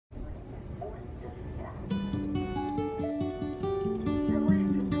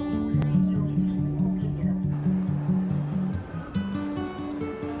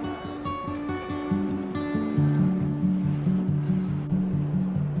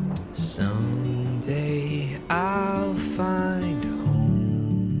Someday I'll find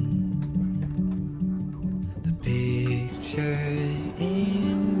home. The picture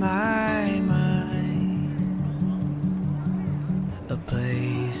in my mind, a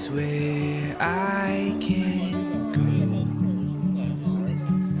place where I can go,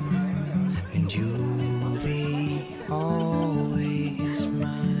 and you'll be always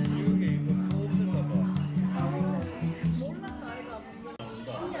mine.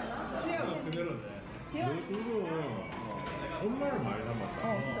 엄마를 많이 닮았다.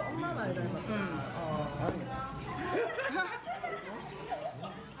 근데 엄마 많이 닮았다.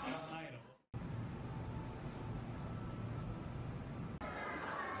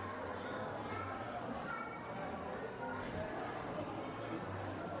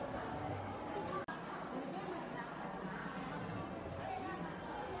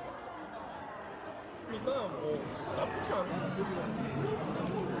 그러니까 뭐